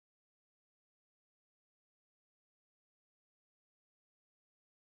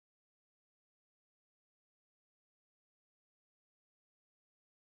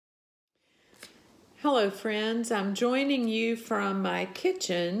Hello friends, I'm joining you from my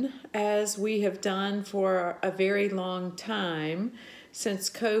kitchen as we have done for a very long time since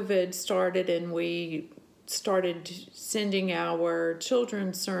COVID started and we started sending our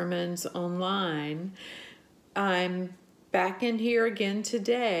children's sermons online. I'm back in here again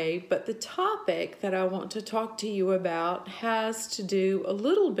today, but the topic that I want to talk to you about has to do a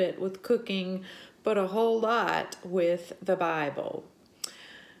little bit with cooking, but a whole lot with the Bible.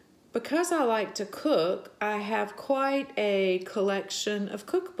 Because I like to cook, I have quite a collection of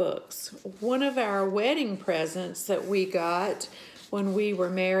cookbooks. One of our wedding presents that we got when we were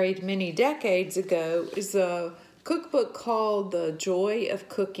married many decades ago is a cookbook called The Joy of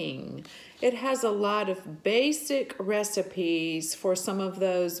Cooking. It has a lot of basic recipes for some of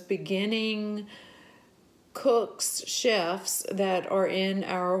those beginning cooks, chefs that are in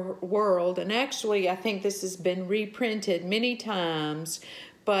our world. And actually, I think this has been reprinted many times,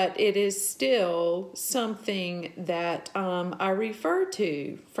 but it is still something that I refer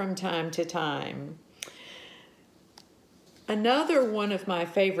to from time to time. Another one of my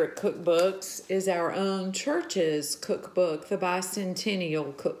favorite cookbooks is our own church's cookbook, the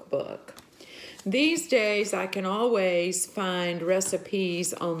Bicentennial Cookbook. These days, I can always find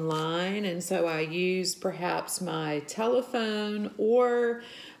recipes online, and so I use perhaps my telephone or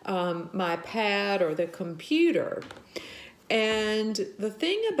my pad or the computer. And the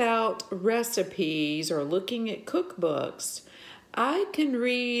thing about recipes or looking at cookbooks, I can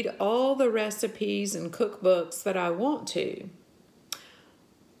read all the recipes and cookbooks that I want to.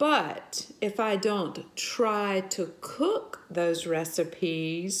 But if I don't try to cook those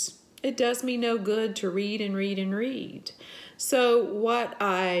recipes, it does me no good to read and read and read. So what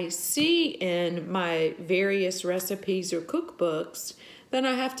I see in my various recipes or cookbooks, then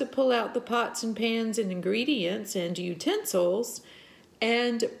I have to pull out the pots and pans and ingredients and utensils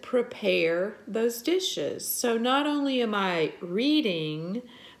and prepare those dishes. So not only am I reading,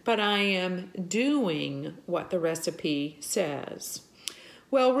 but I am doing what the recipe says.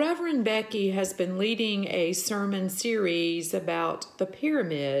 Well, Reverend Becky has been leading a sermon series about the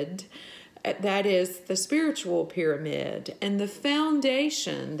pyramid, that is the spiritual pyramid, and the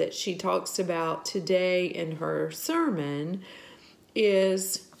foundation that she talks about today in her sermon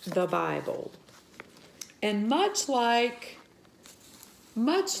is the Bible. And much like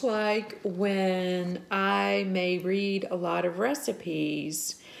when I may read a lot of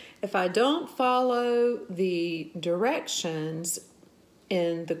recipes, if I don't follow the directions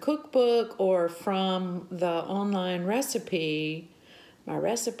in the cookbook or from the online recipe, my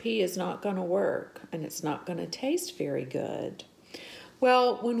recipe is not going to work and it's not going to taste very good.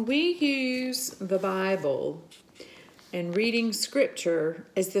 Well, when we use the Bible and reading scripture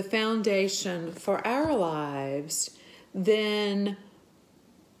as the foundation for our lives, then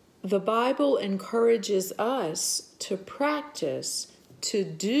the Bible encourages us to practice, to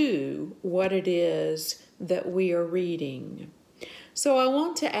do what it is that we are reading. So I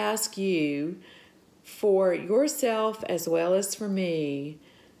want to ask you, for yourself as well as for me,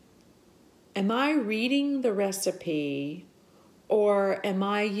 am I reading the recipe or am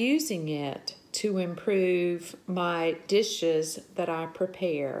I using it to improve my dishes that I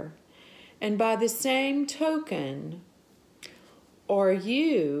prepare? And by the same token, are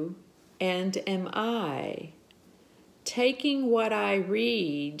you and am I taking what I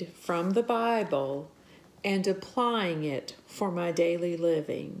read from the Bible and applying it for my daily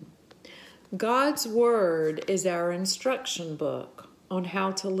living? God's Word is our instruction book on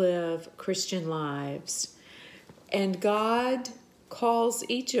how to live Christian lives. And God calls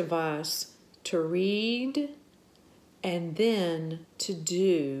each of us to read and then to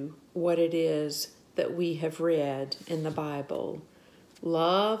do what it is that we have read in the Bible.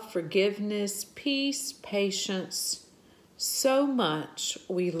 Love, forgiveness, peace, patience. So much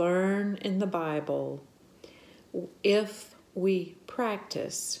we learn in the Bible if we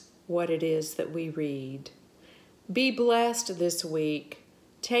practice what it is that we read. Be blessed this week.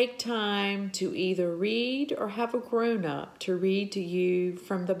 Take time to either read or have a grown-up to read to you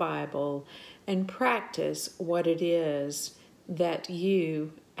from the Bible and practice what it is that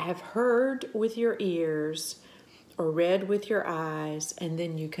you have heard with your ears or read with your eyes, and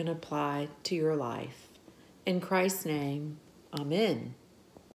then you can apply to your life. In Christ's name, amen.